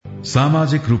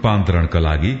सामाजिक रूपान्तरणका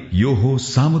लागि यो हो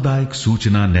सामुदायिक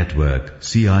सूचना नेटवर्क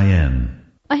CIN।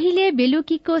 अहिले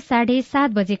बेलुकीको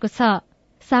 7:30 बजेको छ।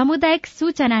 सामुदायिक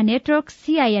सूचना नेटवर्क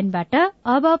CIN बाट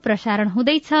अब प्रसारण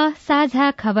हुँदैछ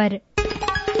साझा खबर।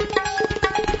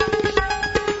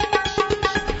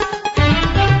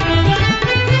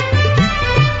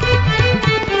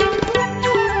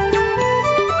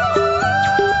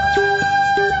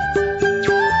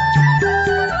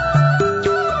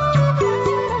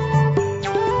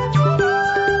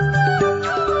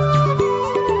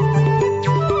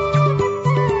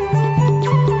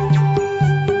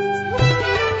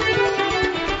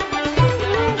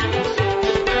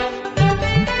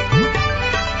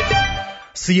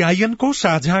 CIN को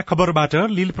साझा खबरबाट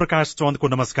लील प्रकाश चन्दको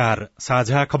नमस्कार।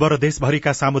 साझा खबर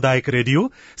देशभरिका सामुदायिक रेडियो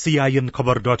CIN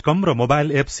खबर.com र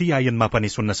मोबाइल एप CIN मा पनि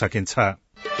सुन्न सकिन्छ।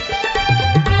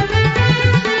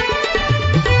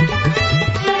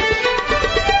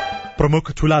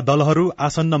 प्रमुख ठूला दलहरू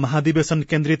आसन्न महाधिवेशन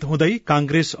केन्द्रित हुँदै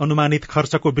कांग्रेस अनुमानित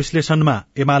खर्चको विश्लेषणमा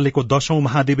एमालेको 10औं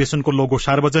महाधिवेशनको लोगो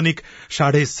सार्वजनिक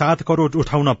 7.5 करोड़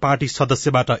उठाउन पार्टी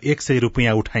सदस्यबाट 100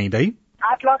 रुपियाँ उठाइँदै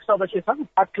 8 लाख सदस्य छन्।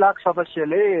 8 लाख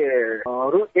सदस्यले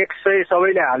रु 100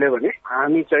 सबैले हाल्यो भने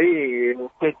हामी चाहिँ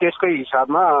त्यसकै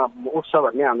हिसाबमा उठ्छ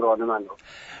भन्ने हाम्रो अनुमान हो।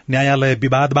 न्यायालय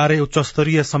विवादबारे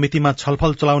उच्चस्तरीय समितिमा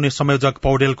छलफल चलाउने संयोजक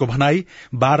पौडेलको भनाई,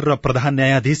 बार र प्रधान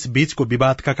न्यायाधीश बीचको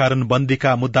विवादका कारण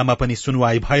बन्दीका मुद्दामा पनि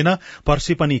सुनवाई भएन।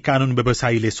 पर्सि पनि कानून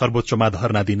व्यवसायीले सर्वोच्चमा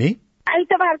धरना दिने।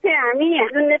 आइतबार चाहिँ हामी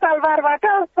जुन नेपाल बारबाट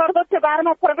सर्वोच्च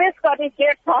बारमा प्रवेश गर्ने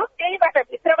गेट छ त्यहीबाट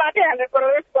भित्रबाटै हामी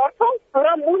प्रवेश गर्छौं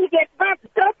र मूल गेटमा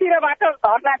भित्रतिरबाट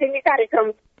धरना दिने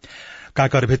कार्यक्रम।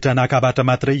 काकरभिट्टा नाकाबाट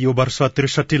मात्रै यो वर्ष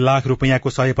 63 लाख रुपियाँको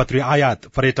सयपत्री आयात।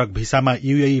 पर्यटक भिसामा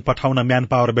UAE पठाउन म्यान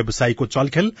पावर व्यवसायीको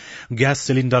चलखेल। ग्यास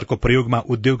सिलिण्डरको प्रयोगमा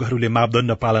उद्योगहरूले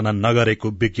मापदण्ड पालना नगरेको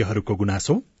विज्ञहरूको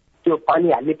गुनासो। त्यो पानी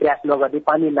हाल्ने प्रयास नगर्ने,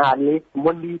 पानी नहाल्ने,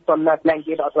 मन्डी तन्ना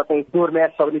ब्ल्याङ्केट अथवा चाहिँ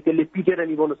डोरम्याट सबले त्यसले पिटेर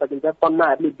निभाउन सकिन्छ,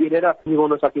 तन्नाहरूले बेरेर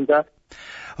निभाउन सकिन्छ।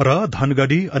 र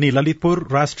धनगढ़ी अनि ललितपुर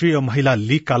राष्ट्रिय महिला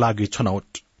लीगका लागि छनौट।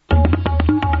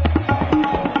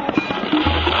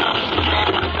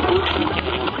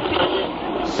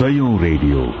 सयौं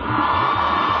रेडियो,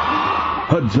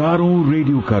 हजारौं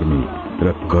रेडियो कर्मी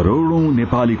र करोड़ौं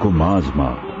नेपालीको माझमा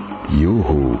यो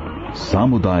हो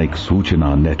सामुदायिक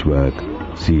सूचना नेटवर्क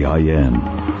CIN।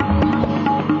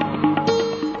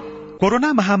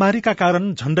 कोरोना महामारीका कारण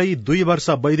झण्डै 2 वर्ष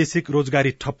वैदेशिक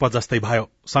रोजगारी ठप्प जस्तै भयो।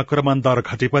 संक्रमण दर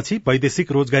घटेपछि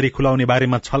वैदेशिक रोजगारी खुलाउने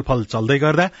बारेमा छलफल चल्दै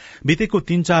गर्दा बितेको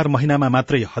 3-4 महिनामा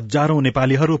मात्रै हजारौं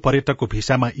नेपालीहरू पर्यटकको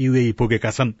भिसामा UAE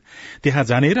पुगेका छन्। त्यहाँ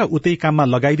जाने र उतै काममा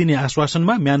लगाइदिने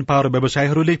आश्वासनमा म्यान पावर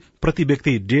व्यवसायीहरूले प्रति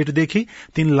व्यक्ति 1.5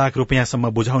 3 लाख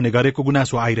रुपियाँसम्म बुझाउने गरेको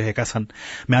गुनासो आइरहेका छन्।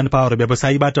 म्यान पावर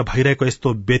व्यवसायीबाट भइरहेको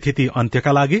यस्तो व्यथिति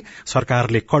अन्त्यका लागि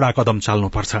सरकारले कड़ा कदम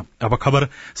चाल्नुपर्छ। अब खबर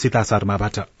सीता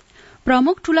शर्माबाट।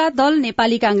 प्रमुख ठूला दल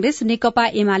नेपाली कांग्रेस नेकपा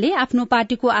एमाले आफ्नो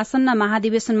पार्टीको आसन्न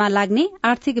महाधिवेशनमा लाग्ने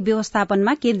आर्थिक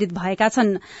व्यवस्थापनमा केन्द्रित भएका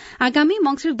छन्। आगामी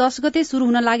मंसिर 10 गते शुरू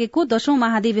हुन लागेको 10औं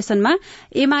महाधिवेशनमा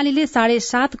एमाले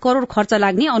 7.5 करोड़ खर्च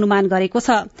लाग्ने अनुमान गरेको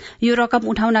छ। यो रकम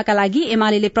उठाउनका लागि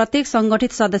एमाले प्रत्येक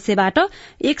संगठित सदस्यबाट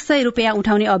 100 रुपियाँ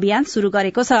उठाउने अभियान शुरू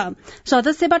गरेको छ।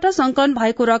 सदस्यबाट संकलन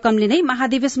भएको रकमले नै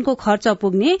महाधिवेशनको खर्च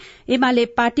पुग्ने एमाले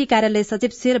पार्टी कार्यालय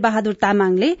सचिव शेरबहादुर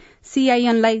तामाङले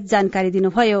CIN-लाई जानकारी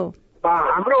दिनुभयो।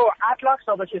 हाम्रो 8 लाख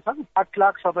सदस्य छन्। 8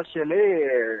 लाख सदस्यले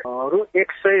रु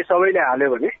 100 सबैले हाल्यो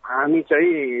भने हामी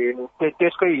चाहिँ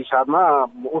त्यसकै हिसाबमा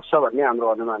उठ्छ भन्ने हाम्रो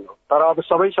अनुमान हो। तर अब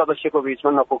सबै सदस्यको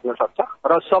बीचमा नपुग्न सक्छ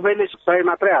र सबैले 100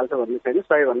 मात्रै हाल्छ भन्ने छैन,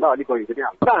 100 भन्दा अलिक बढी पनि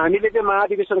हाल्छ। हामीले चाहिँ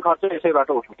महाधिवेशन खर्च यसैबाट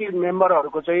उठ्छ। ती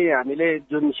मेम्बरहरूको चाहिँ हामीले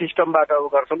जुन सिस्टमबाट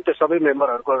गर्छौं त्यो सबै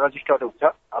मेम्बरहरूको रजिस्टर्ड हुन्छ।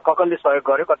 कसले सहयोग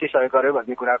गर्यो, कति सहयोग गर्यो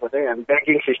भन्ने कुराको चाहिँ हामी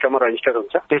ब्याङ्किङ सिस्टममा रजिस्टर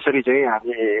हुन्छ। त्यसरी चाहिँ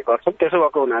हामी गर्छौं। त्यसो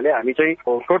भएको हुनाले हामी चाहिँ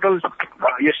टोटल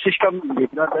यो सिस्टम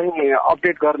भित्र चाहिँ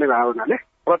अपडेट गर्ने भएको हुनाले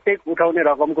प्रत्येक उठाउने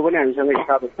रकमको पनि हामीसँग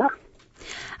हिसाब हुन्छ।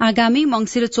 आगामी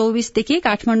मंसिर 24 देखि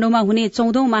काठमाण्डुमा हुने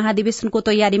 14औं महाधिवेशनको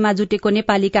तयारीमा जुटेको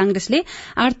नेपाली कांग्रेसले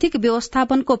आर्थिक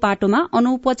व्यवस्थापनको पाटोमा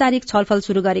अनौपचारिक छलफल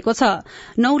शुरू गरेको छ।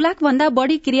 9 लाख भन्दा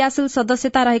बढ़ी क्रियाशील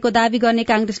सदस्यता रहेको दावी गर्ने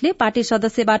कांग्रेसले पार्टी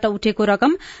सदस्यबाट उठेको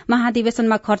रकम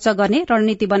महाधिवेशनमा खर्च गर्ने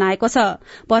रणनीति बनाएको छ।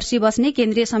 पर्सि बस्ने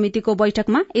केन्द्रीय समितिको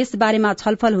बैठकमा यस बारेमा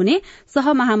छलफल हुने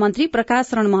सहमहामन्त्री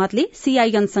प्रकाश रण महतले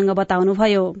CIN-सँग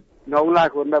बताउनुभयो। 9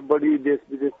 लाख भन्दा बढी देश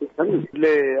विदेशी छन्।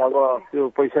 यसले अब त्यो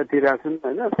पैसा तिराछन्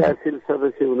हैन। क्रियाशील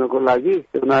सदस्य हुनको लागि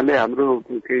उनीहरूले हाम्रो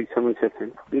केही समस्या छैन।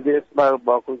 विदेशमा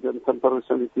भएको जनसम्पर्क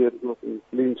समितिहरूको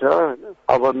लिन्छ हैन।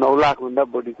 अब 9 लाख भन्दा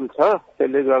बढीको छ।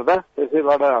 त्यसले गर्दा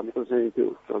त्यसैबाट हाम्रो चाहिँ त्यो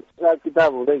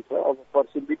किताब हुँदैछ। अब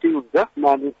पर्सि मिटिङ हुन्छ।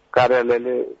 मानव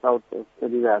कार्यालयले साउथ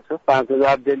चलिरहेको छ।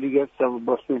 5000 डेलिगेट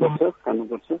बस्नुपर्छ,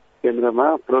 खानुपर्छ। केन्द्रमा,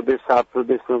 प्रदेश 7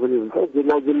 प्रदेशमा पनि हुन्छ।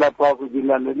 जिल्ला तहको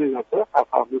जिल्लाले नै गर्छ,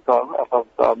 आफ्नो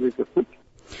तहले गर्छ।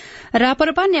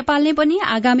 रापरपा नेपालले पनि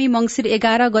आगामी मंसिर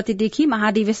 11 गतेदेखि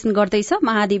महाधिवेशन गर्दैछ।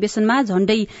 महाधिवेशनमा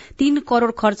झण्डै 3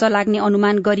 करोड़ खर्च लाग्ने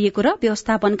अनुमान गरिएको र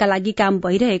व्यवस्थापनका लागि काम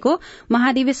भइरहेको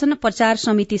महाधिवेशन प्रचार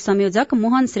समिति संयोजक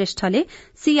मोहन श्रेष्ठले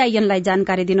सीआईएनलाई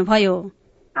जानकारी दिनुभयो।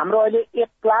 हाम्रो अहिले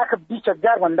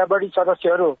 1,20,000 भन्दा बढी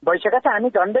सदस्यहरू भइसकेका छ। हामी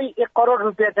झण्डै 1 करोड़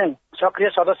रुपियाँ चाहिँ सक्रिय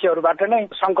सदस्यहरूबाट नै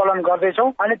संकलन गर्दैछौँ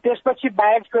अनि त्यसपछि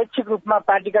बाहेक स्वैच्छिक रूपमा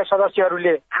पार्टीका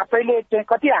सदस्यहरूले आफैले चाहिँ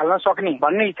कति हाल्न सक्ने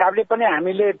भन्ने हिसाबले पनि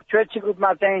हामीले स्वैच्छिक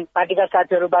रूपमा चाहिँ पार्टीका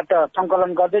साथीहरूबाट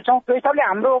संकलन गर्दैछौँ। त्यो हिसाबले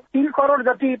हाम्रो 3 करोड़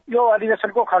जति यो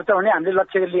अधिवेशनको खर्च हुने हामीले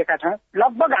लक्ष्य लिएका छौँ।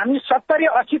 लगभग हामी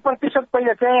 70-80%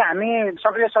 पहिले चाहिँ हामी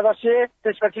सक्रिय सदस्य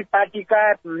त्यसपछि पार्टीका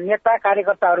नेता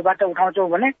कार्यकर्ताहरूबाट उठाउँछौँ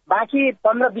भने बाँकी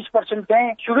 15-20% चाहिँ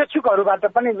शुभेच्छुकहरूबाट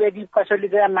पनि यदि कसैले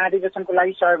चाहिँ महाधिवेशनको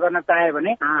लागि सहयोग गर्न चाहे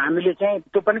भने हामीले चाहिँ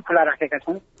त्यो पनि खुला राखेका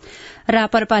छौँ।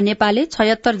 रापरपा नेपालले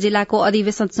 76 जिल्लाको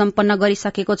अधिवेशन सम्पन्न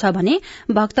गरिसकेको छ भने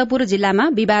भक्तपुर जिल्लामा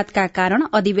विवादका कारण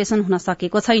अधिवेशन हुन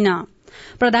सकेको छैन।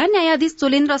 प्रधान न्यायाधीश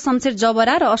चोलेन्द्र शमशेर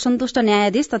जबरा र असन्तुष्ट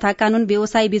न्यायाधीश तथा कानून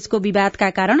व्यवसायी बीचको विवादका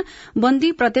कारण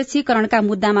बन्दी प्रत्यक्षीकरणका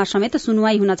मुद्दामा समेत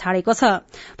सुनवाई हुन छाडेको छ।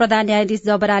 प्रधान न्यायाधीश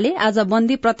जबराले आज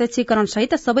बन्दी प्रत्यक्षीकरण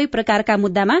सहित सबै प्रकारका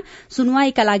मुद्दामा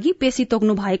सुनवाईका लागि पेशी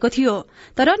तोक्नु भएको थियो।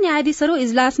 तर न्यायाधीशहरू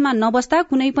इजलासमा नबस्दा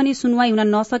कुनै पनि सुनवाई हुन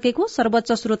नसकेको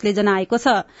सर्वोच्च स्रोतले जनाएको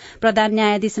छ। प्रधान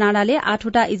न्यायाधीश राणाले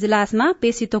 8वटा इजलासमा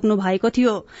पेशी तोक्नु भएको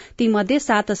थियो। तीमध्ये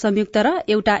 7 संयुक्त र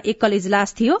एउटा एकल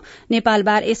इजलास थियो। नेपाल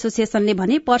बार एसोसिएशन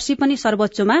भने पर्सि पनि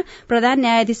सर्वोच्चमा प्रधान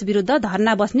न्यायाधीश विरूद्ध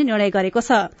धरना बस्ने निर्णय गरेको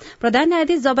छ। प्रधान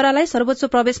न्यायाधीश जबरालाई सर्वोच्च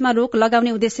प्रवेशमा रोक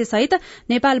लगाउने उद्देश्य सहित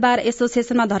नेपाल बार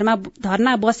एसोसिएशनमा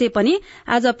धरना बसे पनि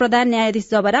आज प्रधान न्यायाधीश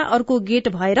जबरा अर्को गेट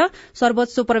भएर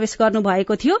सर्वोच्च प्रवेश गर्नु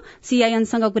भएको थियो।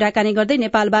 सीआईएनसँग कुराकानी गर्दै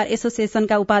नेपाल बार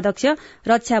एसोसिएशनका उपाध्यक्ष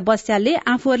रक्षा बस्यालले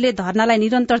आफूहरूले धरनालाई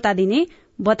निरन्तरता दिने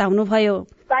बताउनुभयो।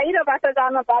 बाहिरबाट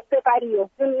जान बाध्य पारियो।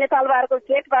 जुन नेपाल बारको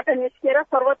गेटबाट निस्किएर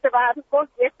सर्वोच्च बारको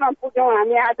गेटमा पुग्यौं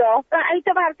हामी आज। र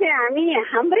आइतबार चाहिँ हामी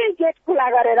हाम्रै गेट खुला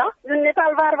गरेर जुन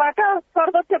नेपाल बारबाट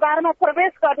सर्वोच्च बारमा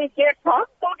प्रवेश गर्ने गेट छ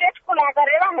त्यो गेट खुला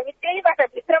गरेर हामी त्यहीबाट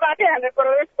भित्रबाटै हामी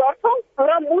प्रवेश गर्छौं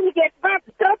र मूल गेटमा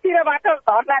भित्रतिरबाट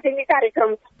धरना दिने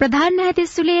कार्यक्रम। प्रधान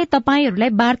न्यायाधीशले तपाईहरूलाई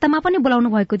वार्तामा पनि बोलाउनु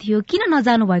भएको थियो, किन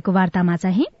नजानु भएको वार्तामा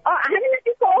चाहिँ? हामीले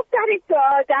त्यसको औपचारिक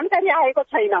जानकारी आएको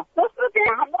छैन। दोस्रो चाहिँ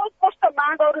हाम्रो स्पष्ट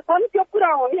मागहरू छन्, त्यो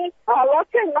पूरा हुने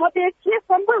लक्ष्य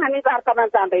नदेखिएसम्म हामी वार्तामा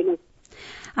जाँदैनौँ।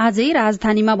 आजै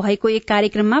राजधानीमा भएको एक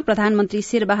कार्यक्रममा प्रधानमन्त्री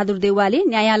शेरबहादुर देउवाले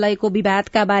न्यायालयको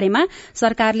विवादका बारेमा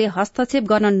सरकारले हस्तक्षेप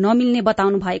गर्न नमिल्ने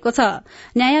बताउनु भएको छ।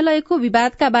 न्यायालयको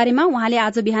विवादका बारेमा उहाँले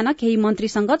आज बिहान केही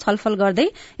मन्त्रीसँग छलफल गर्दै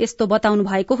यस्तो बताउनु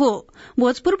भएको हो।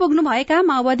 भोजपुर पुग्नुभएका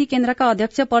माओवादी केन्द्रका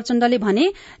अध्यक्ष प्रचण्डले भने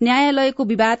न्यायालयको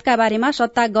विवादका बारेमा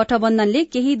सत्ता गठबन्धनले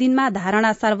केही दिनमा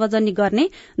धारणा सार्वजनिक गर्ने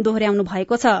दोहोर्याउनु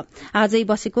भएको छ। आजै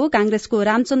बसेको कांग्रेसको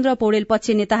रामचन्द्र पौडेल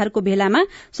पक्ष नेताहरूको भेलामा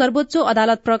सर्वोच्च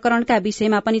अदालत प्रकरणका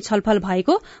विषयमा पनि छलफल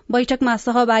भएको बैठकमा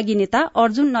सहभागी नेता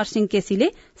अर्जुन नरसिंह केसीले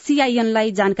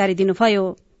सीआईएनलाई जानकारी दिनुभयो।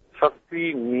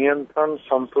 शक्ति नियन्त्रण,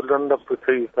 सन्तुलन र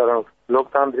पृथकीकरण,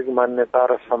 लोकतान्त्रिक मान्यता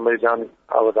र संवैधानिक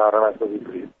अवधारणाको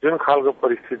विपरीत जुन खालको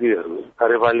परिस्थितिहरू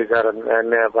कार्यपालिका र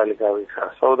न्यायपालिका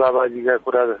सौदाबाजीका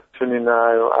कुरा सुनिन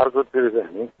आयो, अर्कोतिर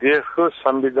चाहिँ देशको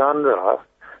संविधान र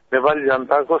नेपाली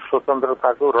जनताको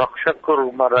स्वतन्त्रताको रक्षकको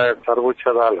रूपमा रहेको सर्वोच्च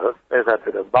अदालत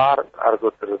एकातिर, बार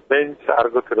अर्कोतिर, बेन्च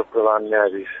अर्कोतिर प्रधान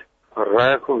न्यायाधीश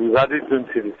रहेको विवादित जुन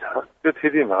स्थिति छ त्यो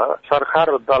स्थितिमा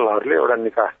सरकार र दलहरूले एउटा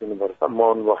निकास दिनुपर्छ,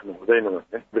 मौन बस्नु हुँदैन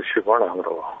भन्ने दृष्टिकोण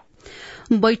हाम्रो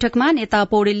हो। बैठकमा नेता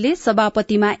पौडेलले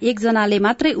सभापतिमा एकजनाले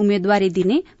मात्रै उम्मेद्वारी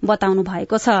दिने बताउनु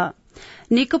भएको छ।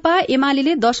 नेकपा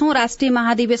एमाले 10औं राष्ट्रिय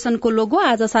महाधिवेशनको लोगो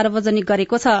आज सार्वजनिक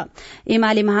गरेको छ।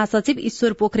 एमाले महासचिव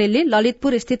ईश्वर पोखरेलले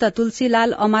ललितपुर स्थित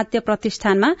तुलसीलाल अमात्य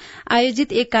प्रतिष्ठानमा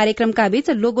आयोजित एक कार्यक्रमका बीच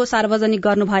लोगो सार्वजनिक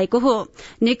गर्नुभएको हो।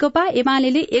 नेकपा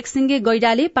एमाले एकसिंगे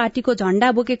गैडाले पार्टीको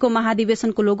झण्डा बोकेको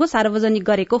महाधिवेशनको लोगो सार्वजनिक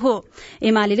गरेको हो।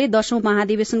 एमाले 10औं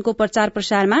महाधिवेशनको प्रचार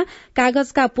प्रसारमा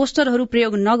कागजका पोस्टरहरू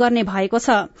प्रयोग नगर्ने भएको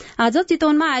छ। आज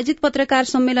चितवनमा आयोजित पत्रकार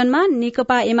सम्मेलनमा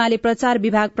नेकपा एमाले प्रचार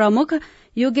विभाग प्रमुख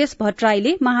योगेश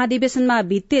भट्टराईले महाधिवेशनमा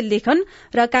भित्ते लेखन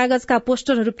र कागजका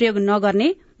पोस्टरहरू प्रयोग नगर्ने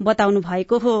बताउनु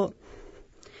भएको हो।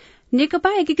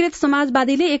 नेकपा एकीकृत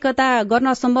समाजवादीले एकता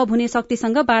गर्न सम्भव हुने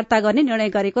शक्तिसँग वार्ता गर्ने निर्णय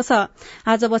गरेको छ।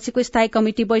 आज बसेको स्थायी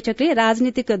कमिटी बैठकले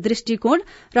राजनीतिक दृष्टिकोण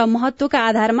र महत्वका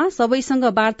आधारमा सबैसँग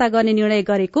वार्ता गर्ने निर्णय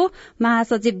गरेको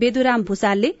महासचिव बेदुराम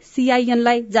भूषालले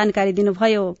सीआईएनलाई जानकारी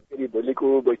दिनुभयो।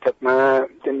 भोलिको बैठकमा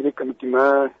केन्द्रीय कमिटिमा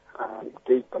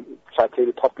केही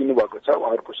साथीहरू थपिनु भएको छ,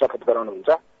 उहाँहरूको शपथ गराउनुहुन्छ।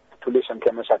 ठूलै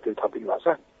संख्यामा साथीहरू थपिनु भएको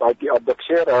छ। पार्टी अध्यक्ष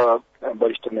र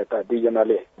वरिष्ठ नेता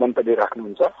दुईजनाले मन्तव्य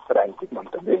राख्नुहुन्छ, राजनीतिक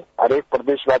मन्तव्य। हरेक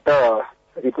प्रदेशबाट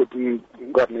रिपोर्टिङ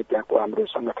गर्ने त्यहाँको हाम्रो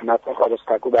संगठनात्मक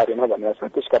अवस्थाको बारेमा भनेर छ।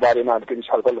 त्यसका बारेमा अलिकति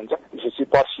छलफल हुन्छ। विशेष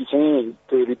पर्सि चाहिँ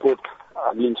त्यो रिपोर्ट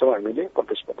लिन्छौँ हामीले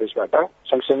प्रदेशबाट।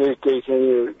 सँगसँगै केही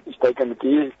चाहिँ स्थायी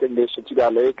कमिटी, केन्द्रीय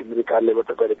सचिवालय, केन्द्रीय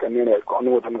कार्यालयबाट गरेका निर्णयहरूको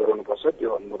अनुमोदन गराउनुपर्छ, त्यो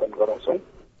अनुमोदन गराउँछौँ।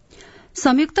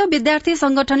 संयुक्त विद्यार्थी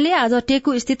संगठनले आज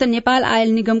टेकु स्थित नेपाल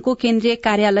आयल निगमको केन्द्रीय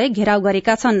कार्यालय घेराउ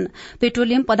गरेका छन्।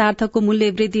 पेट्रोलियम पदार्थको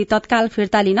मूल्य वृद्धि तत्काल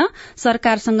फिर्ता लिन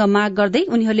सरकारसँग माग गर्दै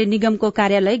उनीहरूले निगमको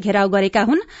कार्यालय घेराउ गरेका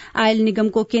हुन्। आयल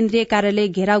निगमको केन्द्रीय कार्यालय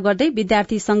घेराउ गर्दै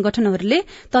विद्यार्थी संगठनहरूले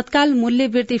तत्काल मूल्य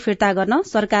वृद्धि फिर्ता गर्न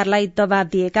सरकारलाई दबाव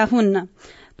दिएका हुन्।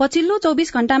 पछिल्लो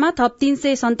 24 घण्टामा थप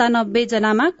 397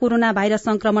 जनामा कोरोना भाइरस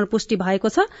संक्रमण पुष्टि भएको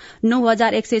छ।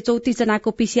 9134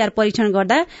 जनाको पीसीआर परीक्षण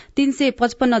गर्दा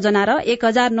 355 जना र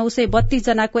 1932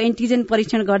 जनाको एन्टिजेन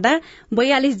परीक्षण गर्दा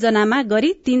 42 जनामा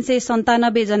गरी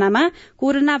 397 जनामा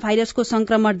कोरोना भाइरसको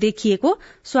संक्रमण देखिएको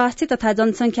स्वास्थ्य तथा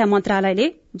जनसंख्या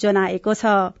मन्त्रालयले जनाएको छ।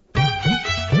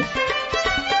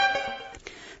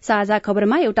 साझा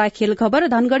खबरमा एउटा खेल खबर।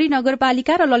 धनगढ़ी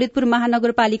नगरपालिका र ललितपुर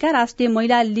महानगरपालिका राष्ट्रिय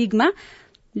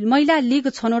महिला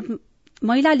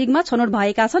लीगमा छनौट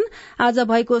भएका छन्। आज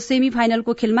भएको सेमी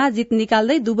फाइनलको खेलमा जित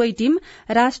निकाल्दै दुवै टीम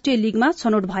राष्ट्रिय लीगमा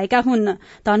छनौट भएका हुन्।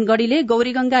 धनगढ़ीले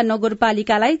गौरीगंगा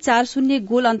नगरपालिकालाई 4-0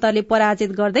 गोल अन्तरले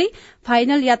पराजित गर्दै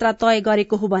फाइनल यात्रा तय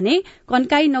गरेको हो भने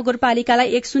कन्काई नगरपालिकालाई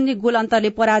 1-0 गोल अन्तरले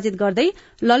पराजित गर्दै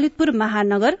ललितपुर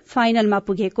महानगर फाइनलमा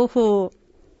पुगेको हो।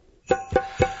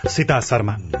 सीता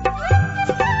शर्मा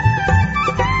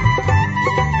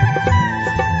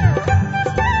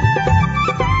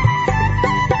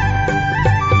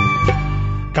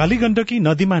कालीगण्डकी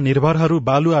नदीमा निर्भरहरू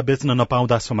बालुवा बेच्न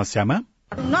नपाउँदा समस्यामा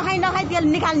नखाइ तेल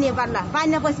निकाल्ने बाल्ला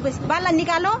पानी पछि बाल्ला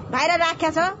निकालो भाइर राख्या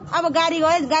छ। अब गाडी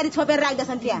गयो, गाडी छोपेर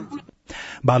राख्दछन् त्यहाँ।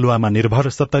 बालुवामा निर्भर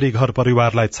 70 घर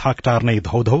परिवारलाई छाक टार्ने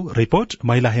धौधौ। रिपोर्ट।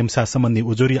 महिला हिंसा सम्बन्धी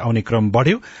उजुरी आउने क्रम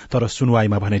बढ़्यो तर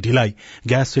सुनवाईमा भने ढिलाइ।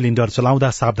 ग्यास सिलिण्डर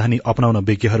चलाउँदा सावधानी अपनाउन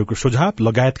विज्ञहरूको सुझाव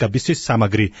लगायतका विशेष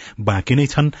सामग्री बाँकी नै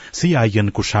छन्।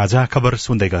 सीआईएनको साझा खबर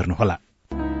सुन्दै गर्नुहोला।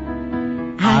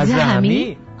 आज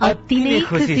हामी अति नै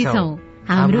खुसी छौं।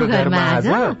 हाम्रो घरमा आज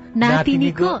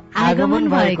नातिनीको आगमन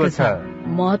भएको छ।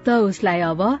 म त उसलाई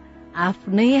अब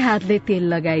आफ्नै हातले तेल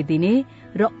लगाइदिने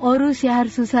र अरू स्याहार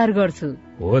सुसार गर्छु।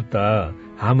 हो त,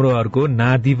 हाम्रो अर्को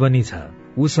नाति पनि छ।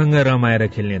 उसँग रमाएर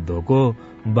खेल्ने धोको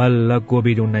बल्ल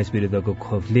कोभिड-19 विरुद्धको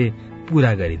खोपले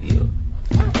पूरा गरिदियो।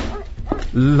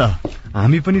 ल,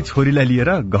 हामी पनि छोरीलाई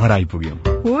लिएर घर आइपुग्यौं।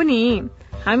 हो नि,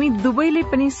 हामी दुवैले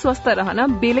पनि स्वस्थ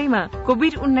रहन बेलैमा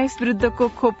कोभिड-19 विरुद्धको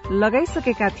खोप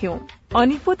लगाइसकेका थियौं।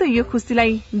 अनि पो त यो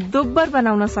खुसीलाई दोब्बर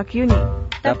बनाउन सकियो नि।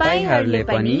 तपाईहरुले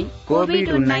पनि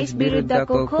कोभिड-19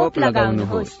 विरुद्धको खोप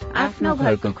लगाउनुहोस्। आफ्नो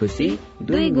घरको खुशी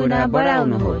 2 गुणा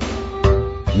बढाउनुहोस्।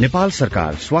 नेपाल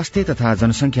सरकार, स्वास्थ्य तथा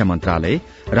जनसंख्या मन्त्रालय,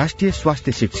 राष्ट्रिय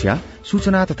स्वास्थ्य शिक्षा,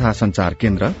 सूचना तथा संचार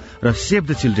केन्द्र र सेभ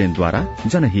द चिल्ड्रेनद्वारा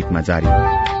जनहितमा जारी।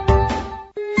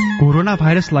 कोरोना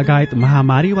भाइरस लगायत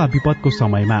महामारी वा विपदको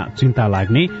समयमा चिन्ता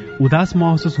लाग्ने, उदास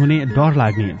महसुस हुने, डर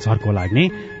लाग्ने, झर्को लाग्ने,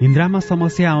 निन्द्रामा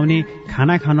समस्या आउने,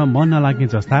 खाना खान मन नलाग्ने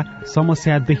जस्ता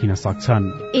समस्या देखिन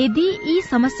सक्छन्। यदि यी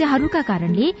समस्याहरूका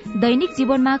कारणले दैनिक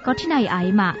जीवनमा कठिनाई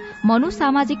आएमा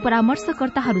मनोसामाजिक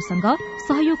परामर्शकर्ताहरूसँग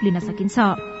सहयोग लिन सकिन्छ।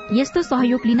 यस्तो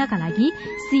सहयोग लिनका लागि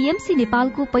सीएमसी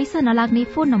नेपालको पैसा नलाग्ने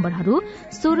फोन नम्बरहरू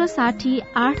 1660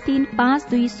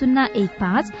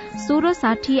 83522015,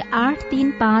 1660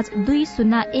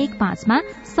 83522015 मा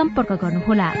सम्पर्क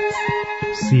गर्नुहोला।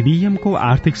 सीडीएमको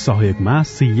आर्थिक सहयोगमा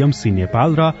सीएमसी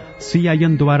नेपाल र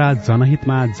सीआईएनद्वारा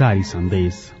जनहितमा जारी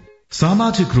सन्देश।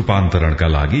 सामाजिक रूपान्तरणका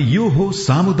लागि यो हो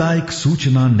सामुदायिक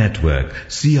सूचना नेटवर्क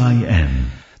सीआईएन।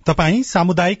 तपाई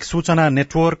सामुदायिक सूचना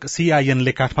नेटवर्क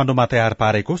सीआईएनले काठमाडौँमा तयार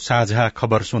पारेको साझा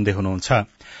खबर सुन्दै हुनुहुन्छ।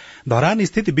 धरान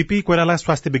स्थित बीपी कोइराला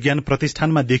स्वास्थ्य विज्ञान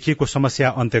प्रतिष्ठानमा देखिएको समस्या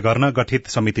अन्त्य गर्न गठित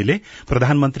समितिले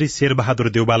प्रधानमन्त्री शेरबहादुर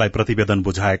देउवालाई प्रतिवेदन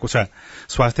बुझाएको छ।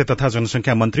 स्वास्थ्य तथा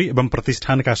जनसंख्या मन्त्री एवं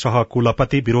प्रतिष्ठानका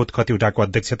सहकुलपति विरोध खतिवटाको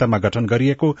अध्यक्षतामा गठन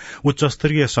गरिएको उच्च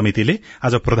स्तरीय समितिले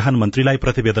आज प्रधानमन्त्रीलाई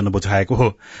प्रतिवेदन बुझाएको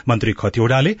हो। मन्त्री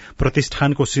खतिवड़ाले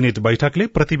प्रतिष्ठानको सिनेट बैठकले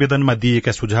प्रतिवेदनमा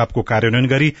दिएका सुझावको कार्यान्वयन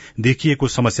गरी देखिएको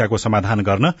समस्याको समाधान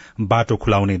गर्न बाटो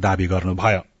खुलाउने दावी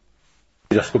गर्नुभयो।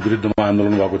 जसको विरुद्धमा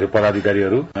आन्दोलन भएको थियो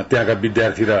पदाधिकारीहरू, त्यहाँका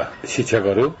विद्यार्थी र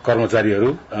शिक्षकहरू, कर्मचारीहरू,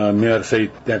 मेयर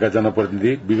सहित त्यहाँका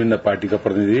जनप्रतिनिधि, विभिन्न पार्टीका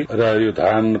प्रतिनिधि र यो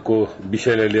धरानको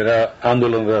विषयलाई लिएर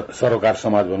आन्दोलन र सरोकार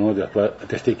समाज भनौँ जसमा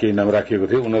त्यस्तै केही नाम राखिएको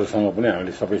थियो, उनीहरूसँग पनि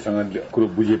हामीले सबैसँग कुरो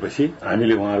बुझेपछि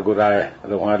हामीले उहाँहरूको राय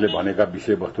र उहाँहरूले भनेका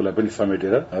विषयवस्तुलाई पनि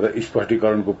समेटेर र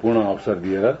स्पष्टीकरणको पूर्ण अवसर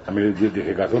दिएर हामीले जे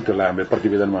देखेका छौं त्यसलाई हामीले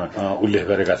प्रतिवेदनमा उल्लेख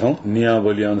गरेका छौं।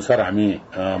 नियमावली अनुसार हामी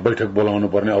बैठक बोलाउनु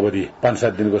पर्ने अवधि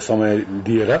 5-7 दिनको समय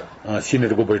दिएर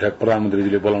सिनेटको बैठक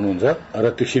प्रधानमन्त्रीजीले बोलाउनुहुन्छ र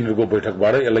त्यो सिनेटको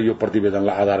बैठकबाट यसलाई यो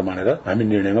प्रतिवेदनलाई आधार मानेर हामी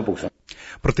निर्णयमा पुग्छौं।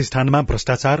 प्रतिष्ठानमा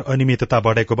भ्रष्टाचार अनियमितता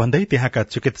बढ़ेको भन्दै त्यहाँका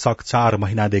चिकित्सक 4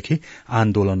 महिनादेखि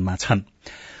आन्दोलनमा छन्।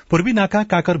 पूर्वी नाका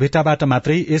काकरभिट्टाबाट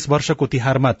मात्रै यस वर्षको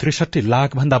तिहारमा 63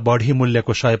 लाख भन्दा बढ़ी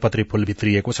मूल्यको सयपत्री फूल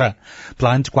भित्रिएको छ।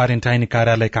 प्लान्ट क्वारेन्टाइन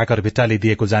कार्यालय काकरभिट्टाले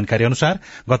दिएको जानकारी अनुसार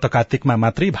गत कार्तिकमा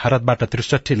मात्रै भारतबाट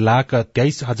 63 लाख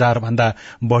 23 हजार भन्दा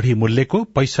बढ़ी मूल्यको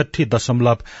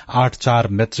 65.84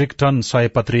 मेट्रिक टन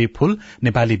सयपत्री फूल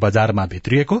नेपाली बजारमा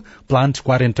भित्रिएको प्लान्ट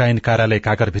क्वारेन्टाइन कार्यालय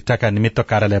काकरभिट्टाका निमित्त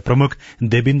कार्यालय प्रमुख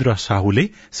देवेन्द्र साहुले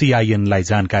सीआईएनलाई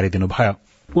जानकारी दिनुभयो।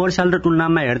 पोहोर साल र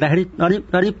तुलनामा हेर्दाखेरि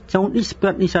करिब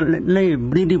 34% नै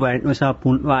वृद्धि भएको छ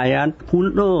फूलको आयात।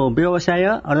 फूलको व्यवसाय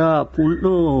र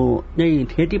फूलको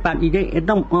खेतीपाती चाहिँ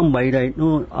एकदम कम भइरहेको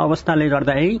अवस्थाले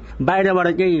गर्दाखेरि बाहिरबाट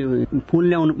चाहिँ फूल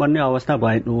ल्याउनु पर्ने अवस्था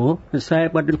भएको हो।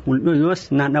 सयपत्री फूलको यस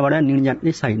नाताबाट निर्यात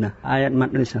नै छैन, आयात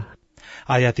मात्रै छ।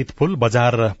 आयातित फूल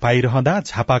बजार पाइरहँदा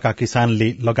झापाका किसानले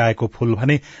लगाएको फूल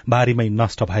भने बारीमै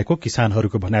नष्ट भएको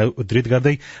किसानहरूको भनाइ उद्धृत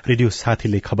गर्दै रेडियो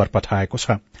साथीले खबर पठाएको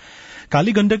छ।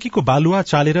 कालीगण्डकीको बालुवा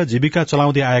चालेर जीविका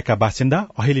चलाउँदै आएका बासिन्दा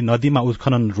अहिले नदीमा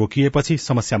उत्खनन रोकिएपछि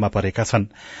समस्यामा परेका छन्।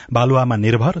 बालुवामा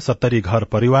निर्भर 70 घर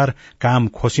परिवार काम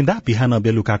खोसिँदा बिहान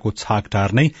बेलुकाको छाक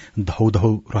टार्नै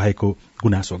धौधौ रहेको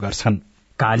गुनासो गर्छन्।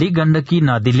 काली गण्डकी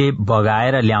नदीले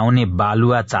बगाएर ल्याउने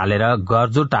बालुवा चालेर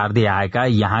गर्जो टार्दै आएका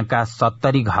यहाँका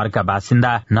 70 घरका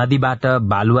बासिन्दा नदीबाट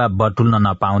बालुवा बटुल्न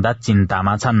नपाउँदा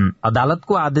चिन्तामा छन्।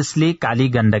 अदालतको आदेशले काली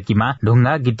गण्डकीमा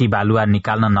ढुङ्गा गिटी बालुवा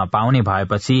निकाल्न नपाउने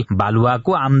भएपछि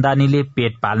बालुवाको आमदानीले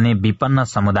पेट पाल्ने विपन्न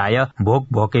समुदाय भोक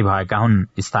भोकै भएका हुन्।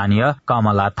 स्थानीय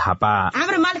कमला थापा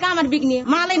हाम्रो माल कहाँबाट बिक्ने,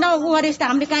 मालै नगरेस्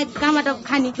हामीले कहाँबाट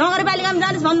खाने, नगरपालिकामा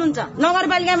जानुहोस् भन्नुहुन्छ,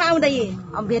 नगरपालिकामा आउँदै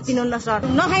अब भेटिनुहुन्न सर,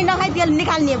 नखाइ तेल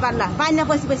निकाल्ने बाल्ला पानी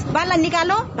पछि बाल्ला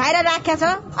निकालो भाइर राख्या छ।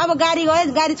 अब गाडी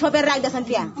गयो, गाडी छोपेर राख्दैछन्,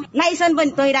 त्यहाँ लाइसेन्स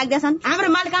पनि तोइ राख्दैछन्, हाम्रो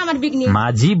माल कहाँबाट बिक्ने।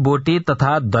 माझी बोटे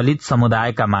तथा दलित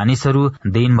समुदायका मानिसहरू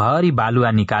दिनभरि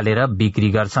बालुवा निकालेर बिक्री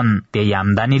गर्छन्। त्यही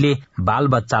आमदानीले बाल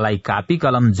बच्चालाई कापी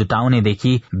कलम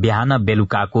जुटाउनेदेखि बिहान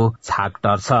बेलुकाको छाक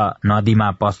टर्छ। नदीमा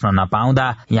पस्न नपाउँदा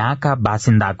यहाँका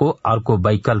बासिन्दाको अर्को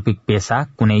वैकल्पिक पेशा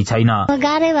कुनै छैन।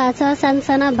 गाह्रै भएको छ,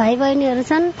 सानसाना भाइ बहिनीहरू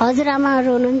छन्,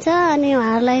 हजुरआमाहरू हुनुहुन्छ, अनि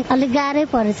उहाँहरूलाई अलिक गाह्रै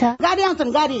परेछ। गाडी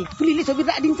आउँछन्, गाडी पुलिसले छोपी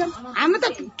राखिदिन्छन्। हाम्रो त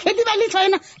खेतीबाली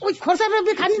छैन, खोर्सा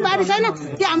रोपी खाने बारी छैन,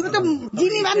 त्यो हाम्रो त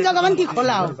जिम्मेवारी जग्गा पनि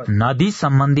खोला हो। नदी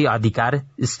सम्बन्धी अधिकार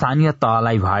स्थानीय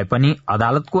तहलाई भए पनि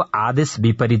अदालतको आदेश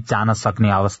विपरीत जान सक्ने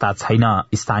अवस्था छैन।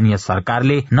 स्थानीय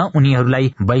सरकारले न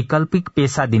उनीहरूलाई वैकल्पिक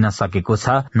पेशा दिन सकेको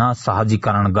छ, न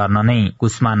सहजीकरण गर्न नै।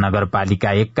 कुस्मा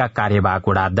नगरपालिका 1 का कार्यवाहक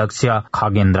वडा अध्यक्ष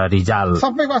खगेन्द्र रिजाल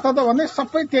सबै कस्ता त भन्ने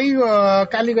सबै त्यही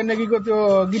काली गण्डकीको त्यो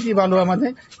गिटी बालुवामा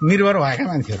चाहिँ निर्भर भएका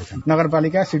मान्छेहरू छन्।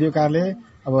 नगरपालिका सिडिओ कार्यालय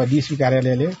अब डीसी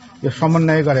कार्यालयले यो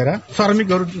समन्वय गरेर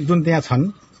श्रमिकहरू जुन त्यहाँ छन्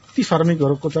ती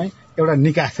श्रमिकहरूको चाहिँ एउटा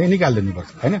निकास चाहिँ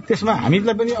निकालिदिनुपर्छ हैन। त्यसमा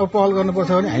हामीलाई पनि अब पहल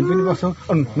गर्नुपर्छ भने हामी पनि बस्छौँ।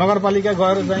 नगरपालिका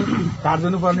गएर चाहिँ काट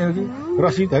दिनुपर्ने हो कि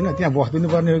रसिद हैन त्यहाँ बस्दिनु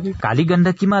पर्ने हो कि। काली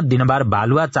गण्डकीमा दिनबार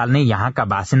बालुवा चाल्ने यहाँका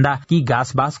बासिन्दा कि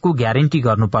गाँसबासको ग्यारेन्टी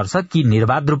गर्नुपर्छ कि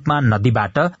निर्वाध रूपमा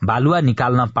नदीबाट बालुवा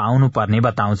निकाल्न पाउनु पर्ने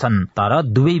बताउँछन्। तर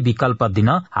दुवै विकल्प दिन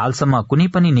हालसम्म कुनै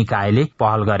पनि निकायले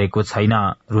पहल गरेको छैन।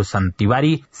 रोशन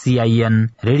तिवारी, सीआईएन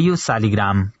रेडियो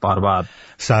शालिग्राम पर्वत।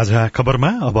 साझा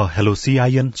खबरमा अब हेलो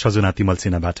सीआईएन सजना तिमल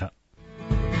सिन्हाबाट।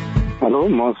 हेलो,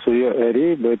 म सूर्य एरी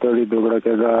बैतडी दुगडा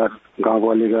केदार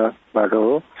गाउँपालिकाबाट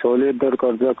हो। सहुलियत दर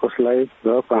कर्जा कसलाई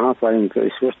र कहाँ पाइन्छ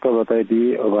स्पष्ट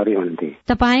बताइदिए अगाडि हुन्थे।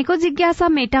 तपाईँको जिज्ञासा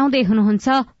मेटाउँदै हुनुहुन्छ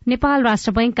नेपाल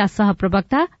राष्ट्र बैंकका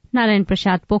सहप्रवक्ता नारायण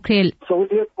प्रसाद पोखरेल।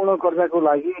 सहुलियतपूर्ण कर्जाको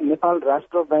लागि नेपाल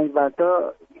राष्ट्र बैंकबाट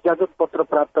इजाजत पत्र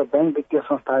प्राप्त बैंक वित्तीय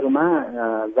संस्थाहरूमा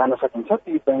जान सकिन्छ।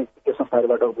 ती बैंक वित्तीय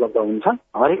संस्थाहरूबाट उपलब्ध हुन्छन्।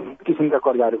 हरेक किसिमका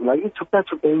कर्जाहरूको लागि छुट्टा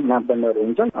छुट्टै मापदण्डहरू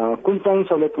हुन्छन्। कुन चाहिँ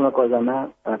सहुलियतपूर्ण कर्जामा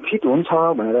फिट हुन्छ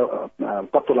भनेर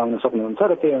पत्तो लगाउन सक्नुहुन्छ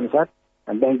र त्यही अनुसार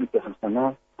बैंक वित्तीय संस्थामा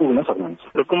पुग्न सक्नुहुन्छ।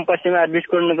 रुकुम पश्चिम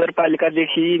आरबीएसकोट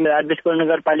नगरपालिकादेखि आरबीएसकोट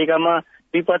नगरपालिकामा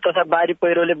विपद तथा बाढी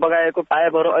पहिरोले बगाएको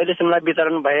पाइपहरू अहिलेसम्म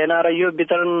वितरण भएन र यो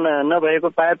वितरण नभएको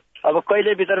पाइप अब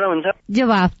कहिले वितरण हुन्छ?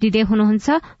 जवाफ दिँदै हुनुहुन्छ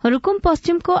रुकुम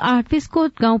पश्चिमको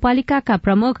आरबीएसकोट गाउँपालिकाका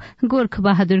प्रमुख गोर्ख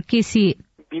बहादुर केसी।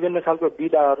 विभिन्न खालको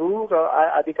विधाहरू र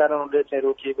आदि कारणहरूले चाहिँ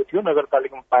रोकिएको थियो।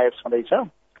 नगरपालिकामा पाइप छँदैछ।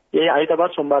 यही आइतबार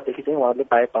सोमबारदेखि चाहिँ उहाँहरूले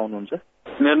पाइप पाउनुहुन्छ।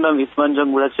 मेरो नाम हिस्मान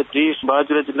जङ्गुडा छेत्री,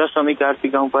 बाजुरा जिल्ला श्रमिक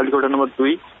आर्थिक गाउँपालिका वडा नम्बर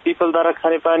 2। पिपलद्वारा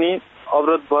खानेपानी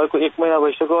अवरोध भएको 1 महिना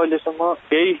भइसक्यो। अहिलेसम्म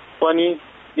केही पनि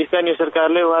स्थानीय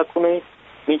सरकारले वा कुनै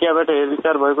निकायबाट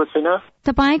हेरविचार भएको छैन।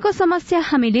 तपाईँको समस्या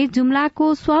हामीले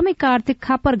जुम्लाको स्वामी कार्तिक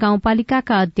खापर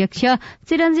गाउँपालिकाका अध्यक्ष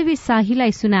चिरञ्जीवी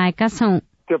शाहीलाई सुनाएका छौं।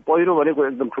 त्यो पहिरो भनेको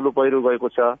एकदम ठूलो पहिरो गएको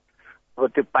छ।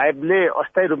 त्यो पाइपले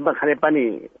अस्थायी रूपमा खानेपानी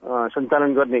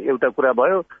सञ्चालन गर्ने एउटा कुरा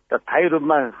भयो र स्थायी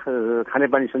रूपमा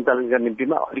खानेपानी सञ्चालन गर्ने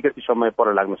निम्तिमा अलिकति समय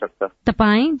पर लाग्न सक्छ।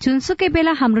 तपाई जुनसुकै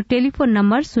बेला हाम्रो टेलिफोन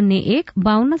नम्बर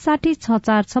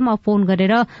 01-5260-646 मा फोन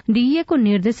गरेर दिइएको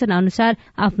निर्देशन अनुसार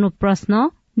आफ्नो प्रश्न,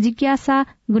 जिज्ञासा,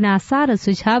 गुनासा र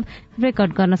सुझाव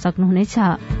रेकर्ड गर्न सक्नुहुनेछ।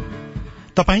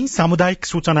 तपाई सामुदायिक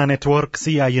सूचना नेटवर्क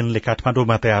CIN ले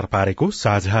काठमाडौँमा तयार पारेको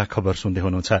साझा खबर सुन्दै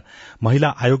हुनुहुन्छ। महिला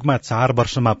आयोगमा 4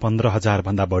 वर्षमा 15,000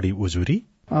 भन्दा बढ़ी उजुरी।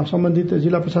 सम्बन्धित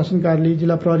जिल्ला प्रशासन कार्यालय,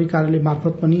 जिल्ला प्रहरी कार्यालय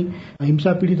मार्फत पनि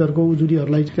हिंसा पीड़ितहरूको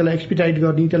उजुरीहरूलाई त्यसलाई एक्सपिडाइट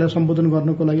गर्ने, त्यसलाई सम्बोधन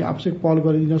गर्नको लागि आवश्यक पहल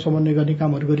गरिदिन समन्वय गर्ने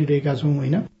कामहरू गरिरहेका छौं।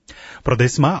 होइन,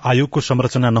 प्रदेशमा आयोगको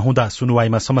संरचना नहुँदा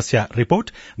सुनवाईमा समस्या।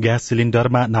 रिपोर्ट, ग्यास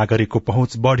सिलिण्डरमा नागरिकको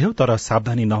पहुँच बढ़्यो तर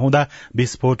सावधानी नहुँदा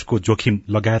विस्फोटको जोखिम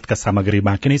लगायतका सामग्री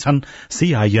बाँकी नै छन्।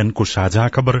 CIN को साझा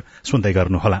खबर सुन्दै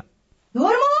गर्नुहोला।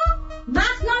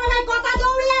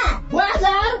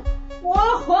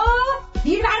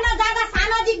 भीड़भाड़मा जाँदा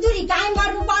सामाजिक दूरी कायम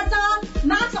गर्नुपर्छ,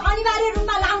 मास्क अनिवार्य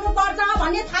रूपमा लाउनुपर्छ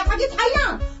भन्ने थाहा छ कि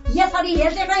छैन? यसरी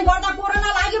हेरचेक्राइ गर्दा कोरोना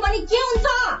लाग्यो भने के हुन्छ?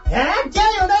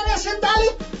 केही हुँदैन सिन्ताली,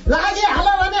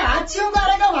 लागिहाल्यो भने हाच्छिउ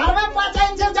गरेको घरमा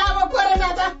पचाइन्छ जब कोरोना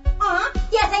त।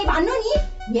 त्यसै भन्नु नि,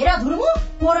 हेर धुर्मु,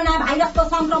 कोरोना भाइरसको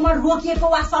संक्रमण रोकिएको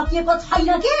वा सकिएको छैन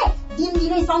के?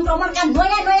 दिनदिनै संक्रमणका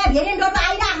नयाँ भेरिएन्टहरू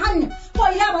आइरहन्।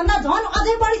 पहिला भन्दा झन्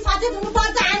अझै बढी सचेत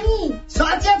हुनुपर्छ हामी।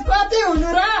 सचेत कति हुनु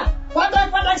र? पटक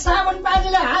पटक साबुन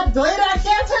पानीले हात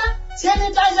धोइराखेको छ,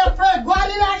 सेनिटाइजर प्रयोग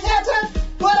गरिराखेको छ,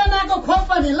 कोरोनाको खोप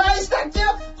पनि लगाइसक्यो,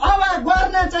 अब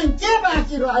गर्न चाहिँ के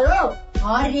बाँकी रह्यो?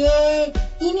 अरे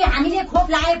तिमी हामीले खोप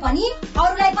लाए पनि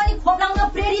अरूलाई पनि खोप लाउन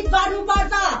प्रेरित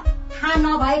गर्नुपर्छ। थाहा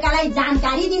नभएकालाई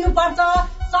जानकारी दिनुपर्छ।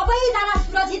 सबैजना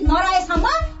सुरक्षित नरहेसम्म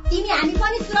तिमी हामी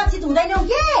पनि सुरक्षित हुँदैनौ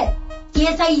के?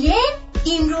 त्यसैले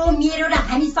तिम्रो, मेरो र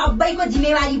हामी सबैको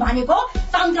जिम्मेवारी भनेको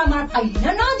संक्रमण फैलिन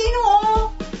नदिनु हो।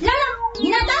 ल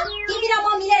हिँड त, तिमी र म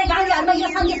मिलेर गाउँघरमा यो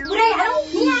सन्देश पुर्याइहालौँ।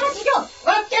 हिँड छिटो।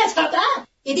 के छ त?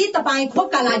 यदि तपाईँ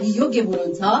खोपका लागि योग्य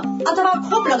हुनुहुन्छ अथवा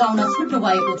खोप लगाउन छुट्नु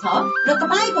भएको छ र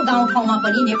तपाईँको गाउँठाउँमा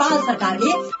पनि नेपाल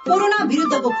सरकारले कोरोना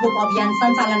विरुद्धको खोप अभियान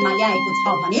सञ्चालनमा ल्याएको छ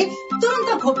भने तुरन्त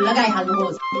खोप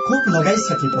लगाइहाल्नुहोस्। खोप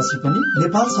लगाइसकेपछि पनि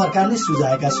नेपाल सरकारले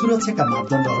सुझाएका सुरक्षाका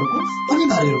मापदण्डहरूको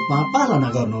अनिवार्य रूपमा पालना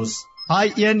गर्नुहोस्।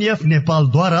 INF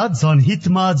नेपालद्वारा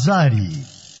जनहितमा जारी।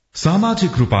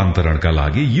 सामाजिक रूपान्तरणका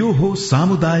लागि यो हो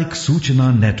सामुदायिक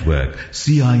सूचना नेटवर्क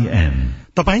CIN।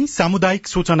 तपाई सामुदायिक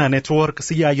सूचना नेटवर्क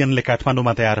CIN ले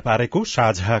काठमाडौँमा तयार पारेको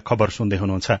साझा खबर सुन्दै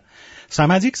हुनुहुन्छ।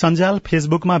 सामाजिक सञ्जाल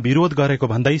फेसबुकमा विरोध गरेको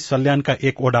भन्दै सल्यानका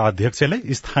एक वडा अध्यक्षले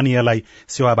स्थानीयलाई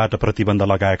सेवाबाट प्रतिबन्ध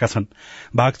लगाएका छन्।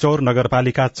 बागचौर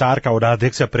नगरपालिका 4 का वडा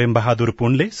अध्यक्ष प्रेम बहादुर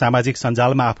पुनले सामाजिक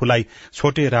सञ्जालमा आफूलाई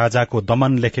छोटे राजाको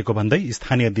दमन लेखेको भन्दै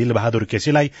स्थानीय दिलबहादुर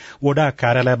केसीलाई वडा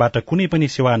कार्यालयबाट कुनै पनि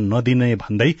सेवा नदिने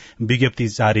भन्दै विज्ञप्ति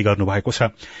जारी गर्नुभएको छ।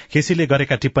 केसीले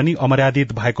गरेका टिप्पणी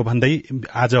अमर्यादित भएको भन्दै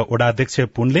आज वडा अध्यक्ष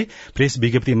पुनले प्रेस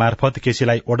विज्ञप्ति मार्फत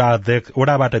केसीलाई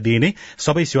वडाबाट दिइने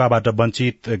सबै सेवाबाट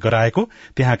वञ्चित गराएको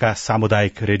त्यहाँका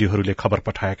सामुदायिक रेडियोहरूले खबर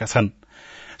पठाएका छन्।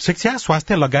 शिक्षा,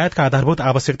 स्वास्थ्य लगायतका आधारभूत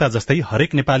आवश्यकता जस्तै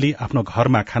हरेक नेपाली आफ्नो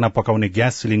घरमा खाना पकाउने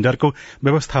ग्यास सिलिण्डरको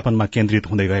व्यवस्थापनमा केन्द्रित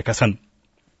हुँदै गएका छन्।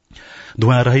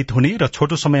 धुवाँ रहित हुने र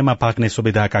छोटो समयमा पाक्ने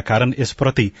सुविधाका कारण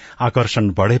यसप्रति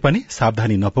आकर्षण बढ़े पनि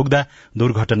सावधानी नपुग्दा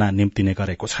दुर्घटना निम्तिने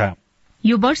गरेको छ।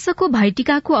 यो वर्षको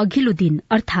भाइटिकाको अघिल्लो दिन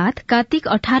अर्थात कार्तिक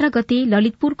 18 गते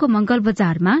ललितपुरको मंगल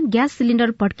बजारमा ग्यास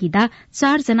सिलिण्डर पड्किँदा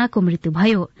 4 जनाको मृत्यु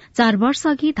भयो। 4 वर्ष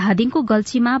अघि धादिङको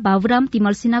गल्छीमा बाबुराम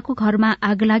तिमल सिन्हाको घरमा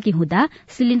आगलागी हुँदा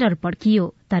सिलिण्डर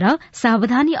पड्कियो, तर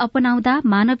सावधानी अपनाउँदा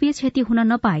मानवीय क्षति हुन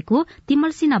नपाएको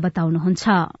तिमल सिन्हा बताउनुहुन्छ।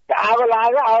 आगो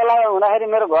लाग्यो हुँदाखेरि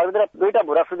मेरो घरभित्र 2टा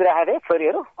भुरा सुतिरहेका थिए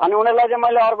छोरीहरू, अनि उनीहरूलाई चाहिँ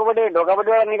मैले अर्कोपट्टि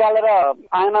ढोकापट्टिबाट निकालेर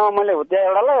आँगनामा मैले हुत्याएँ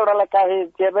एउटालाई काफी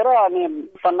चेपेर अनि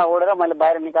सन्ना ओढेर मैले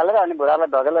बाहिर निकालेर अनि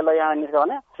भुरालाई ढकेलेर यहाँ निस्क्यो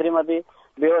भने श्रीमती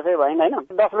बेहोसै भइन् होइन।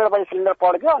 10 मिनटपछि सिलिण्डर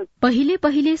पड्क्यो।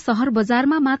 पहिले शहर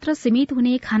बजारमा मात्र सीमित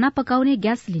हुने खाना पकाउने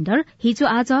ग्यास सिलिण्डर हिजो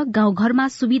आज गाउँघरमा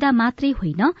सुविधा मात्रै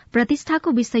होइन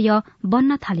प्रतिष्ठाको विषय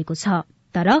बन्न थालेको छ।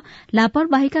 तर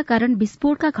लापरवाहीका कारण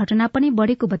विस्फोटका घटना पनि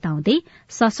बढ़ेको बताउँदै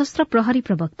सशस्त्र प्रहरी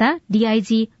प्रवक्ता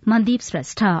डीआईजी मनदीप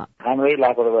श्रेष्ठ, हाम्रै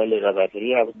लापरवाहीले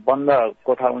गर्दाखेरि अब बन्द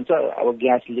कोठा हुन्छ, अब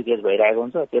ग्यास लिकेज भइरहेको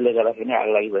हुन्छ, त्यसले गर्दाखेरि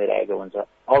आगलागी भइरहेको हुन्छ।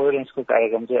 अवेरनेसको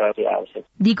कार्यक्रम चाहिँ अति आवश्यक।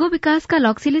 दिगो विकासका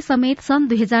लक्ष्यले समेत सन्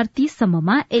 2030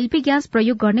 सम्ममा एलपी ग्यास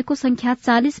प्रयोग गर्नेको संख्या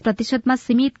 40%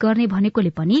 सीमित गर्ने भनेकोले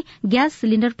पनि ग्यास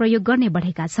सिलिण्डर प्रयोग गर्ने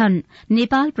बढ़ेका छन्।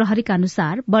 नेपाल प्रहरीका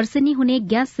अनुसार वर्षेनी हुने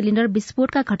ग्यास सिलिण्डर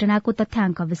विस्फोटका घटनाको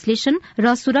तथ्याङ्क विश्लेषण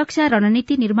र सुरक्षा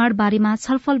रणनीति निर्माण बारेमा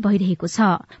छलफल भइरहेको छ।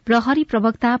 प्रहरी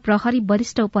प्रवक्ता प्रहरी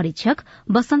वरिष्ठ उपरीक्षक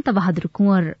वसन्त बहादुर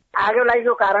कुँवर, आगो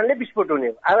लागेको कारणले विस्फोट हुने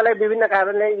हो। आगो लागि विभिन्न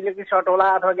कारणले इलेक्ट्रिक सर्ट होला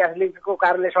अथवा ग्यास लिकको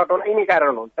कारणले सर्ट होला, यिनै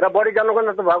कारण हुन् र बढी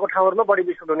जनघनत्व भएको ठाउँहरूमा बढी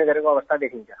विस्फोट हुने गरेको अवस्था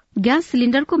देखिन्छ। ग्यास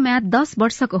सिलिण्डरको म्याद 10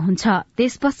 वर्षको हुन्छ।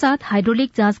 त्यसपश्चात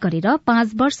हाइड्रोलिक जाँच गरेर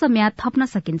 5 वर्ष म्याद थप्न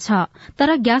सकिन्छ।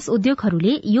 तर ग्यास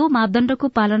उद्योगहरूले यो मापदण्डको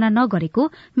पालना नगरेको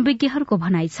विज्ञहरूको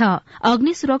भनाइ छ।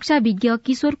 अग्नि सुरक्षा विज्ञ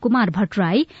किशोर कुमार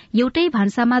भट्टराई एउटै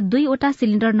भान्सामा 2वटा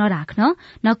सिलिण्डर नराख्न,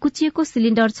 नकुचिएको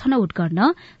सिलिण्डर छनौट गर्न,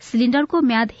 सिलिण्डरको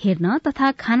म्याद हेर्न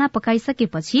तथा खाना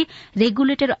पकाइसकेपछि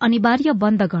रेगुलेटर अनिवार्य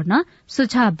बन्द गर्न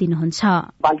सुझाव दिनुहुन्छ।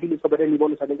 बाल्टीले सबैले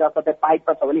निभाउन सकिन्छ अथवा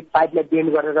पाइपमा छ भने पाइपलाई बेन्ड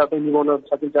गरेर पनि निभाउन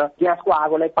सकिन्छ। ग्यासको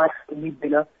आगोलाई पानी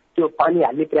लिप्दैन, त्यो पानी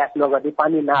हाल्ने प्रयास नगर्ने,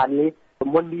 पानी नहाल्ने,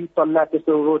 मन्डी तन्ना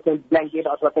त्यस्तो चाहिँ ब्ल्याङ्केट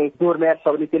अथवा चाहिँ डोरम्याट छ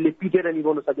भने त्यसले पिटेर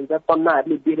निभाउन सकिन्छ,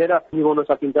 तन्नाहरूले बेरेर निभाउन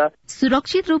सकिन्छ।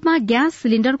 सुरक्षित रूपमा ग्यास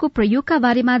सिलिण्डरको प्रयोगका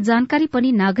बारेमा जानकारी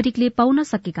पनि नागरिकले पाउन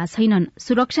सकेका छैनन्।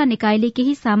 सुरक्षा निकायले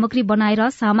केही सामग्री बनाएर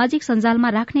सामाजिक सञ्जालमा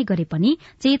राख्ने गरे पनि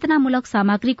चेतनामूलक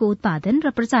सामग्रीको उत्पादन र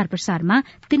प्रचार प्रसारमा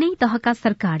तिनै तहका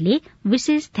सरकारले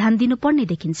विशेष ध्यान दिनुपर्ने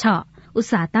देखिन्छ।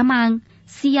 उषा तामाङ,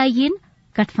 सीआईएन,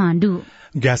 काठमाडौँ।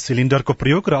 ग्यास सिलिण्डरको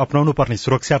प्रयोग र अपनाउनु पर्ने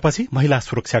सुरक्षापछि महिला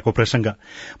सुरक्षाको प्रसंग।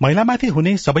 महिलामाथि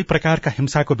हुने सबै प्रकारका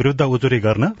हिंसाको विरूद्ध उजुरी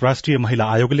गर्न राष्ट्रिय महिला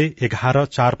आयोगले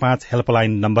 1145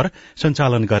 हेल्पलाइन नम्बर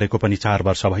सञ्चालन गरेको पनि 4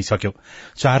 वर्ष भइसक्यो।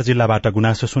 4 जिल्लाबाट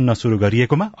गुनासो सुन्न शुरू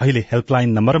गरिएकोमा अहिले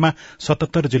हेल्पलाइन नम्बरमा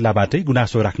 77 जिल्लाबाटै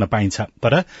गुनासो राख्न पाइन्छ।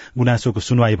 तर गुनासोको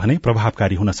सुनवाई भने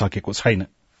प्रभावकारी हुन सकेको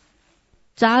छैन।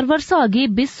 4 वर्ष अघि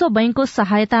विश्व बैंकको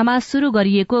सहायतामा शुरू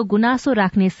गरिएको गुनासो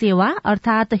राख्ने सेवा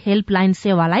अर्थात हेल्पलाइन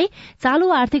सेवालाई चालू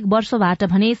आर्थिक वर्षबाट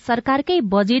भने सरकारकै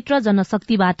बजेट र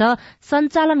जनशक्तिबाट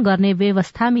सञ्चालन गर्ने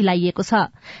व्यवस्था मिलाइएको छ।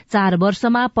 4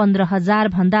 वर्षमा 15,000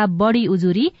 भन्दा बढ़ी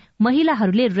उजुरी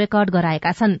महिलाहरूले रेकर्ड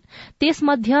गराएका छन्।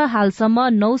 त्यसमध्ये हालसम्म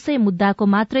 900 मुद्दाको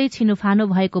मात्रै छिनोफानो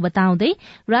भएको बताउँदै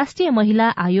राष्ट्रिय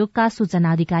महिला आयोगका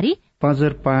सूचना अधिकारी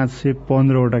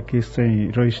 5515वटा केस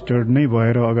चाहिँ रजिस्टर्ड नै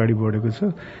भएर अगाडि बढेको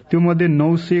छ। त्यो मध्ये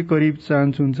 900 करिब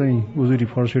चान्सुन चाहिँ उजुरी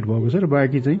फर्सेट भएको छ र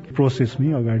बाँकी चाहिँ प्रोसेसमै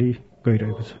अगाडि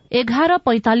गइरहेको छ।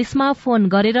 11:45 मा फोन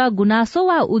गरेर गुनासो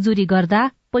वा उजुरी गर्दा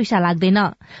पैसा लाग्दैन।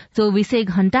 24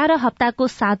 घण्टा र हप्ताको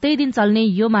 7 दिन चल्ने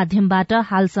यो माध्यमबाट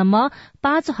हालसम्म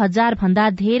 5,000 भन्दा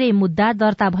धेरै मुद्दा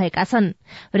दर्ता भएका छन्।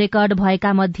 रेकर्ड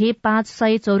भएका मध्ये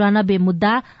 594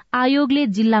 मुद्दा आयोगले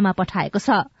जिल्लामा पठाएको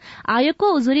छ। आयोगको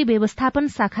उजुरी व्यवस्थापन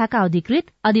शाखाका अधिकृत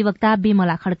अधिवक्ता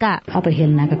विमला खड्का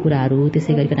अपहेलनाका कुराहरू,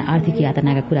 त्यसै गरिकन आर्थिक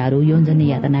यातनाका कुराहरू, यौनजन्य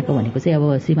यातनाको भनेको चाहिँ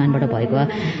अब सीमानबाट भएको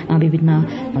विभिन्न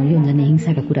यौनजन्य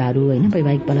हिंसाका कुराहरू हैन,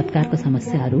 वैवाहिक बलात्कारको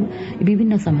समस्याहरू,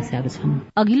 विभिन्न समस्याहरू छन्।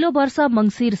 अघिल्लो वर्ष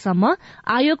मंसिरसम्म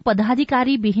आयोग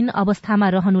पदाधिकारी विहीन अवस्थामा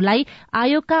रहनुलाई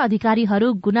आयोगका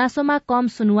अधिकारीहरू गुनासोमा कम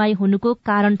सुनवाई हुनुको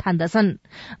कारण ठान्दछन्।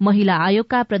 महिला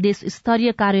आयोगका प्रदेश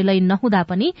स्तरीय कार्यालय नहुँदा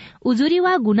पनि उजुरी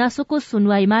वा गुनासोको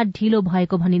सुनवाईमा ढिलो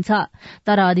भएको भनिन्छ।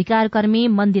 तर अधिकारकर्मी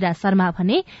मन्दिरा शर्मा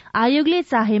भने आयोगले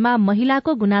चाहेमा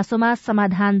महिलाको गुनासोमा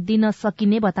समाधान दिन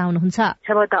सकिने बताउनुहुन्छ।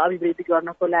 क्षमता अभिवृद्धि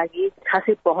गर्नको लागि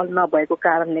खासै पहल नभएको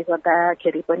कारणले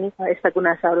गर्दाखेरि पनि यस्ता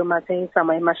गुनासाहरूमा चाहिँ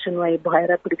समयमा सुनवाई भएर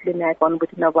पीड़ितले न्यायको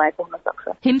अनुभूति नभएको हुन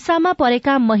सक्छ। हिंसामा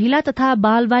परेका महिला तथा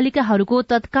बालबालिकाहरूको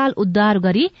तत्काल उद्धार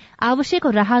गरी आवश्यक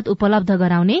राहत उपलब्ध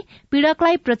गराउने,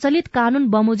 पीड़कलाई प्रचलित कानून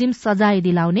बमोजिम सजाय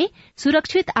दिलाउने,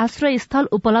 सुरक्षित आश्रय स्थल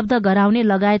उपलब्ध गराउने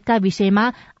लगायतका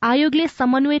विषयमा आयोगले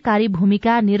समन्वयकारी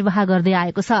भूमिका निर्वाह गर्दै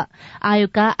आएको छ।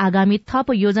 आयोगका आगामी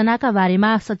थप योजनाका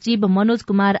बारेमा सचिव मनोज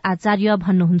कुमार आचार्य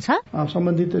भन्नुहुन्छ।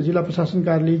 सम्बन्धित जिल्ला प्रशासन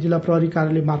कार्यालय, जिल्ला प्रहरी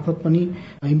कार्यालय मार्फत पनि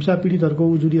हिंसा पीड़ितहरूको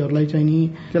उजुरीहरूलाई चाहिँ नि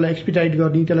त्यसलाई एक्सपिडाइट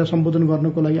गर्ने, त्यसलाई सम्बोधन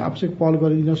गर्नको लागि आवश्यक पहल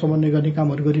गरिदिन समन्वय गर्ने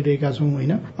कामहरू गरिरहेका छौं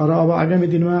हैन। र अब आगामी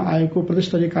दिनमा आयोगको प्रदेश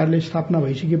स्तरीय कार्यालय स्थापना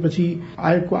भइसकेपछि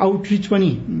आयोगको आउटरिच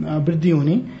पनि वृद्धि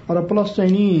हुने र प्लस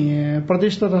चाहिँ नि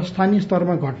प्रदेश तथा स्थानीय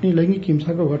स्तरमा घट्ने लैंगिक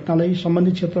हिंसाको घटनालाई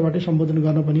सम्बन्धित क्षेत्रबाटै सम्बोधन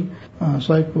गर्न पनि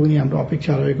सहयोग पुग्ने हाम्रो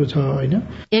अपेक्षा रहेको छ हैन।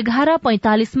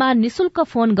 11:45 मा निशुल्क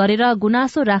फोन गरेर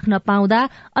गुनासो राख्न पाउँदा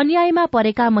अन्यायमा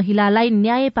परेका महिलालाई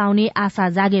न्याय पाउने आशा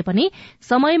जागे पनि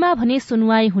समयमा भने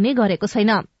सुनवाई हुने गरेको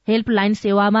छैन। हेल्पलाइन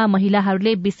सेवामा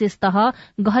महिलाहरूले विशेषतः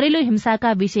घरेलु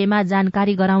हिंसाका विषयमा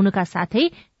जानकारी गराउनका साथै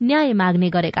न्याय माग्ने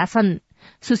गरेका छन्।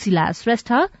 सुशीला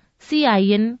श्रेष्ठ,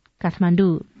 सीआईएन,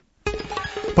 काठमाडौँ।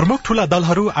 प्रमुख ठूला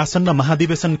दलहरू आसन्न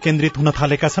महाधिवेशन केन्द्रित हुन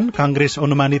थालेका छन्। कांग्रेस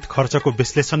अनुमानित खर्चको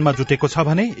विश्लेषणमा जुटेको छ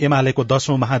भने एमालेको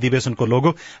 10औं महाधिवेशनको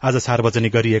लोगो आज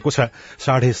सार्वजनिक गरिएको छ।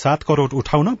 7.5 करोड़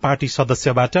उठाउन पार्टी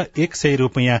सदस्यबाट 100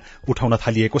 रूपियाँ उठाउन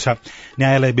थालिएको छ।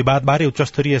 न्यायालय विवादबारे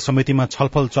उच्चस्तरीय समितिमा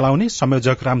छलफल चलाउने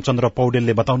संयोजक रामचन्द्र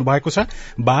पौडेलले बताउनु भएको छ।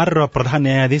 बार र प्रधान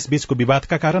न्यायाधीश बीचको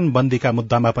विवादका कारण बन्दीका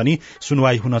मुद्दामा पनि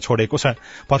सुनवाई हुन छोडेको छ।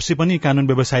 पर्सि पनि कानून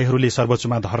व्यवसायीहरूले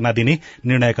सर्वोच्चमा धरना दिने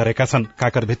निर्णय गरेका छन्।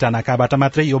 काकरभिट्टा नाकाबाट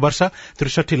मात्रै मात्रै यो वर्ष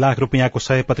 63 लाख रुपियाँको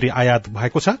सयपत्री आयात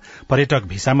भएको छ। पर्यटक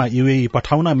भिसामा यूएई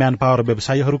पठाउन म्यान पावर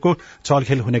व्यवसायीहरूको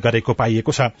चलखेल हुने गरेको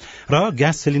पाइएको छ र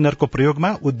ग्यास सिलिण्डरको प्रयोगमा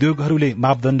उद्योगहरूले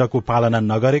मापदण्डको पालना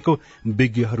नगरेको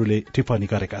विज्ञहरूले टिप्पणी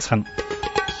गरेका छन्।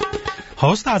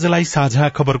 हवस् त आजलाई साझा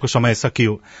खबरको समय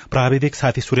सकियो। प्राविधिक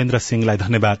साथी सुरेन्द्र सिंहलाई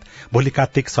धन्यवाद। भोलि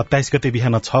कार्तिक 27 गते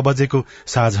बिहान 6 बजेको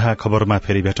साझा खबरमा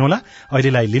फेरि भेटौँला।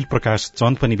 अहिलेलाई लील प्रकाश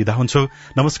चन्द पनि बिदा हुन्छु।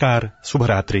 नमस्कार,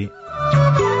 शुभरात्रि।